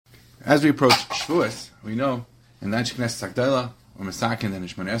As we approach Shavuos, we know in Lanch Knesset Sagdala or Masakin and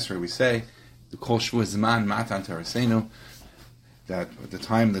Shemon Esrei we say the Kol Shavuos Zman Matan Torasenu, that at the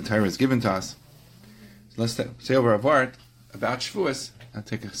time the Torah is given to us. So let's say over Avart about Shavuos and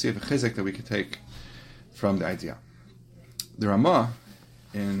see if a chizek that we can take from the idea. The Ramah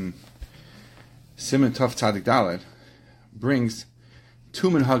in Siman Tov Tzadik Daled brings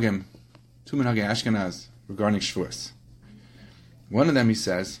two minhagim Ashkenaz regarding Shavuos. One of them, he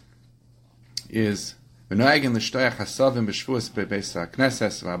says, is v'noagin l'shtoyach hasavim b'Shavuos bebeis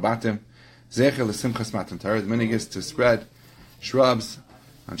hakneses v'abatim zecher l'simchas matan Torah. The minhag is to spread shrubs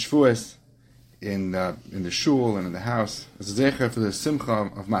on Shavuos in the shul and in the house as a zecher for the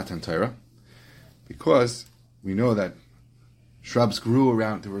simcha of matan Torah, because we know that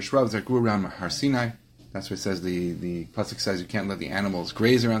there were shrubs that grew around Har Sinai. That's what it says. The pasuk says you can't let the animals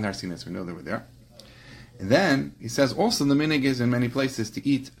graze around Har Sinai, so we know they were there. And then he says also the minhag is in many places to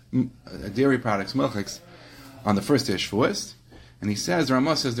eat dairy products, milchiks, on the first day of Shavuos. And he says, the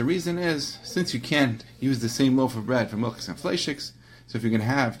Ramah says, the reason is since you can't use the same loaf of bread for milchiks and fleishiks, so if you're going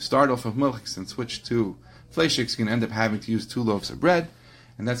to start off of milchiks and switch to fleishiks, you're going to end up having to use 2 loaves of bread,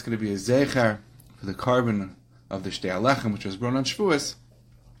 and that's going to be a zecher for the carbon of the Shtei Alechem, which was brought on Shavuos.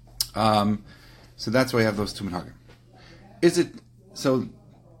 So that's why you have those 2 minhagim. So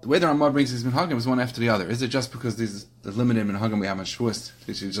the way the Ramah brings these minhagim is one after the other. Is it just because these the limited minhagim we have on Shavuos,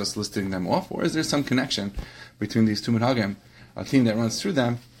 that you're just listing them off, or is there some connection between these 2 minhagim, a theme that runs through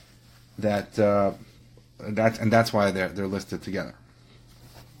them, and that's why they're listed together?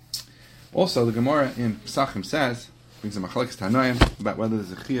 Also, the Gemara in Pesachim brings a machlokes tanoim about whether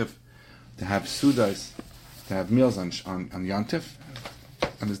there's a chiyuv to have sudas, to have meals on Yantif,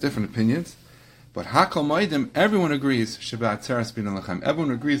 and there's different opinions. But Hakol Moedim, everyone agrees, Shabbat Tzeres Bin Lechem,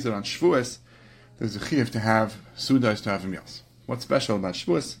 everyone agrees that on Shavuos, there's a chiyuv to have sudas, to have meals. What's special about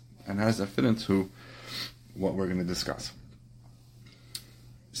Shavuos, and how does that fit into what we're going to discuss?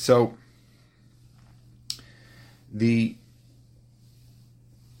 So, the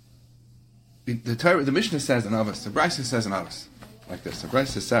Mishnah says in Avos, the Brisa says in Avos, like this. The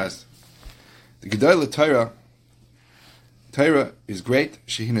Brisa says, the Gedolei Torah is great,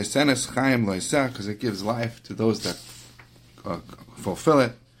 shehinesenes chayim loiseh, because it gives life to those that fulfill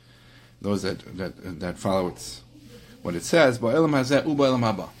it, those that follow what it says. Ba'elam hazeh u'ba'elam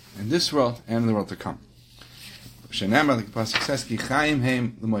haba, in this world and in the world to come. Shenamar, like the pasuk says, ki chayim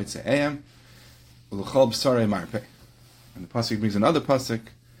heim l'moitze'eyam u'l'chol b'sarei marpeh. And the pasuk brings another pasuk,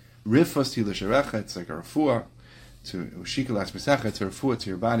 rifos ti l'sharecha, it's like a refuah to ushikalas b'secha, it's a refuah to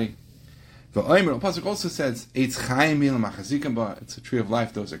your body. The pasuk also says, it's a tree of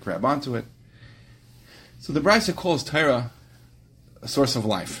life, those that grab onto it. So the Brisa calls Torah a source of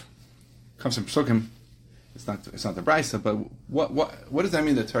life. It comes from Psukim. It's not the Brisa, but what does that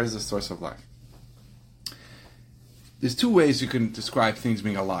mean that Torah is a source of life? There's 2 ways you can describe things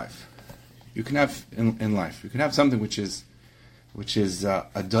being alive. You can have in life. You can have something which is a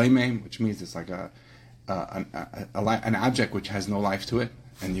daimim, which means it's like an object which has no life to it,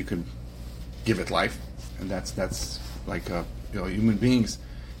 and you can give it life, and that's like human beings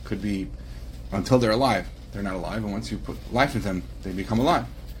could be, until they're alive, they're not alive, and once you put life in them, they become alive.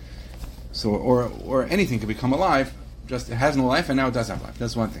 So, or anything can become alive, just it has no life, and now it does have life.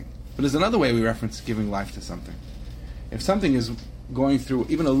 That's one thing. But there's another way we reference giving life to something. If something is going through,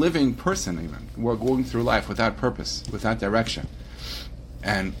 even a living person, we're going through life without purpose, without direction,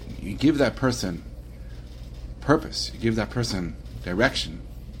 and you give that person purpose, you give that person direction,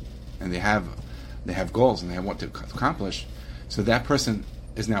 and they have goals and they have what to accomplish, so that person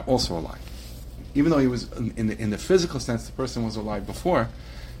is now also alive. Even though he was in the physical sense, the person was alive before,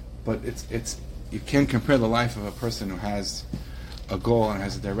 but it's you can't compare the life of a person who has a goal and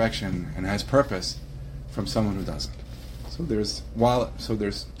has a direction and has purpose from someone who doesn't. So there's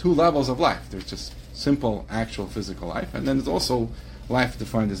 2 levels of life. There's just simple, actual physical life, and then there's also life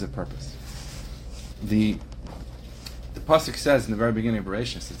defined as a purpose. The pasuk says in the very beginning of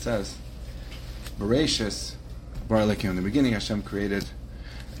Bereshis, it says, Bereshis, Bar Elokim, in the beginning Hashem created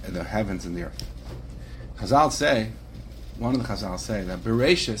the heavens and the earth. One of the Chazal say that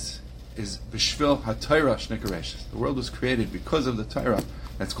Bereshis is B'shvil HaTorah Shnika Reshis. The world was created because of the Torah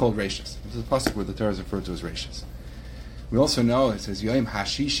that's called Reshis. This is a pasuk where the Torah is referred to as Reshis. We also know, it says Yoim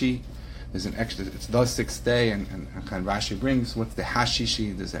HaShishi, there's an extra, it's the 6th day, and kind of Rashi brings, what's the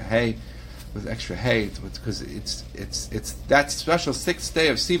HaShishi? There's a hay, with extra hay, because it's that special 6th day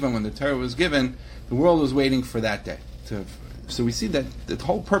of Sivan when the Torah was given. The world was waiting for that day. So we see that the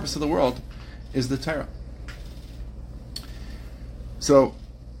whole purpose of the world is the Torah. So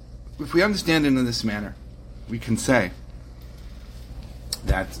if we understand it in this manner, we can say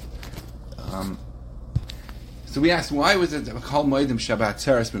that So we asked, why was it called Moedim Shabbat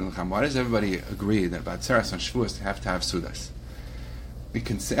Tzeres Ben Lachem? Why does everybody agree that about Tzeres on Shavuos they have to have Sudas? We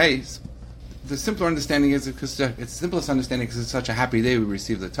can say the simpler understanding is because it's simplest understanding because it's such a happy day we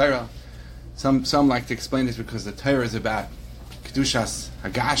receive the Torah. Some like to explain this because the Torah is about Kedushas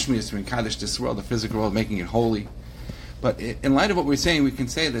Hagashmius, to Kaddish this world, the physical world, making it holy. But in light of what we're saying, we can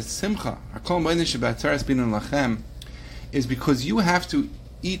say that Simcha, Hakol Moedim Shabbat Tzeres Ben Lachem, is because you have to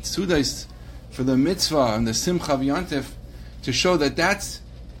eat Sudas for the mitzvah and the simcha of Yontif to show that that's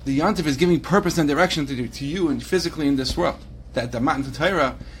the Yontif is giving purpose and direction to you and physically in this world. That the Matan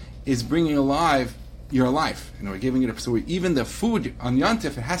Torah is bringing alive your life, and we're giving it up. So even the food on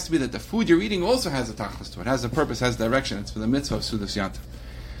Yontif, it has to be that the food you're eating also has a tachlis to it, has a purpose, has direction. It's for the mitzvah of Sudas Yontif.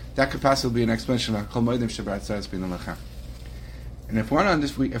 That could possibly be an explanation of Kol Moedim Shabbat Tzeres Ben Lachem. And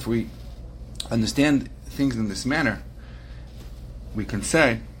if we understand things in this manner, we can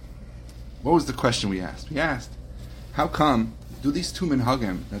say, what was the question we asked? We asked, how come do these two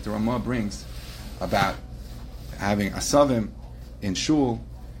minhagim that the Ramah brings about having asavim in shul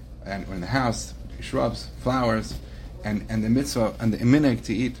and or in the house, shrubs, flowers, and the mitzvah and the minhag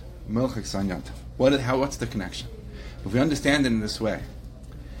to eat milchik san yantav? What's the connection? If we understand it in this way,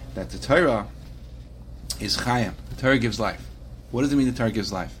 that the Torah is chayim, the Torah gives life. What does it mean the Torah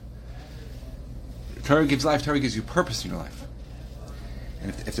gives life? The Torah gives life. Torah gives you purpose in your life. And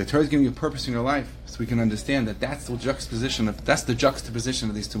if the Torah is giving you purpose in your life, so we can understand that that's the juxtaposition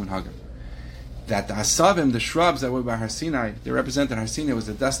of these two minhagim. That the asavim, the shrubs that were by Har Sinai, they represented Har Sinai. It was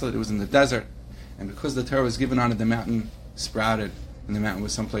desolate, it was in the desert, and because the Torah was given on it, the mountain sprouted, and the mountain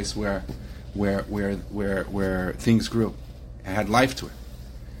was someplace where things grew. It had life to it.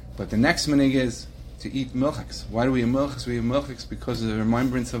 But the next minhag is to eat milchiks. Why do we eat milchiks? We eat milchiks because of the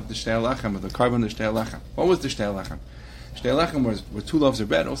remembrance of the shtei lechem, of the carbon of the shtei lechem. What was the shtei lechem? Shtei lechem were 2 loaves of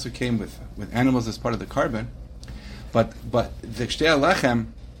bread, also came with animals as part of the carbon. But the shtei lechem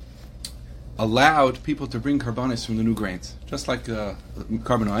allowed people to bring karbanis from the new grains. Just like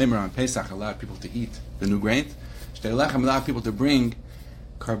carbon ha'omer on Pesach allowed people to eat the new grain, shtei lechem allowed people to bring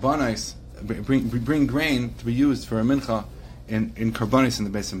karbanis, bring grain to be used for a mincha in karbanis in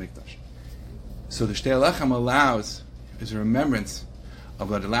the Beis HaMikdash. So the shtei lechem is a remembrance of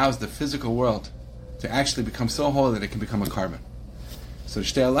what allows the physical world to actually become so holy that it can become a carbon. So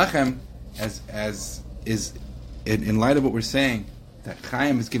shtei lechem, as is in light of what we're saying, that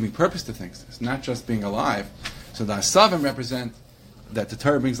Chaim is giving purpose to things. It's not just being alive. So the asavim represent that the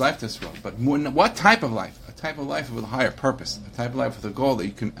Torah brings life to this world. But what type of life? A type of life with a higher purpose. A type of life with a goal that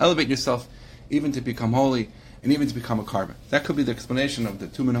you can elevate yourself even to become holy and even to become a carbon. That could be the explanation of the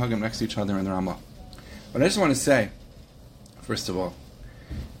two minhagim next to each other in the Ramah. But I just want to say, first of all,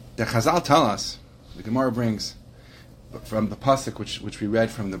 the Chazal tell us, the Gemara brings from the pasuk which we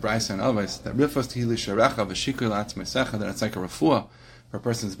read from the Brisa and Avos, that rifos tehili sharecha v'shikur la'atzmesecha, that it's like a refuah for a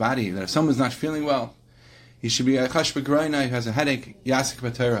person's body, that if someone's not feeling well, he should be chash b'groina, he has a headache, yasik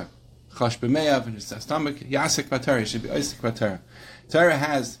b'Torah, chash b'meyav, in his stomach, yasik b'Torah, he should be oisik b'Torah. Torah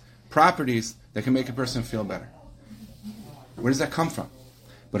has properties that can make a person feel better. Where does that come from?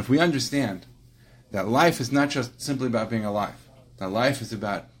 But if we understand that life is not just simply about being alive, that life is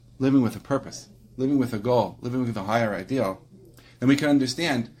about living with a purpose, living with a goal, living with a higher ideal, then we can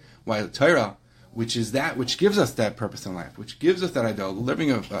understand why the Torah, which is that which gives us that purpose in life, which gives us that ideal,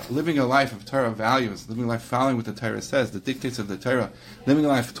 living a life of Torah values, living a life following what the Torah says, the dictates of the Torah, living a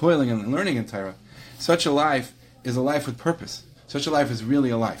life toiling and learning in Torah. Such a life is a life with purpose. Such a life is really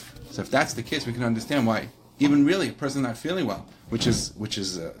a life. So if that's the case, we can understand why even really a person not feeling well, which is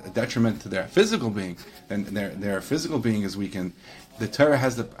a detriment to their physical being, then their physical being is weakened. The Torah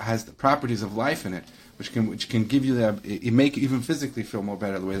has the properties of life in it, which can give you it make even physically feel more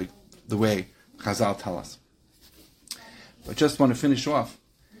better the way Chazal tell us. But just want to finish off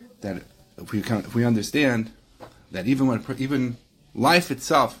that if we understand that even life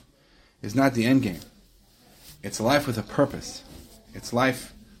itself is not the end game. It's a life with a purpose. It's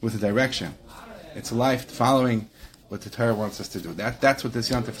life with a direction. It's a life following what the Torah wants us to do. That's what this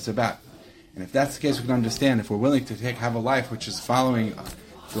Yontif is about. And if that's the case, we can understand, if we're willing to have a life which is following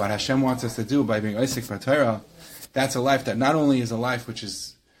what Hashem wants us to do by being Isaac Torah, that's a life that not only is a life which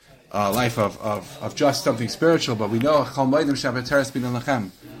is a life of just something spiritual, but we know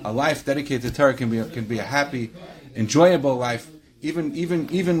a life dedicated to Torah can be a happy, enjoyable life, even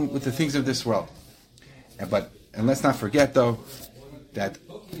with the things of this world. And let's not forget, though, that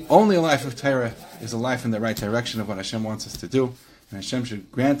only a life of Torah is a life in the right direction of what Hashem wants us to do. And Hashem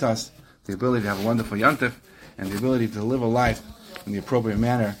should grant us the ability to have a wonderful Yontif and the ability to live a life in the appropriate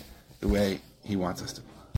manner the way He wants us to.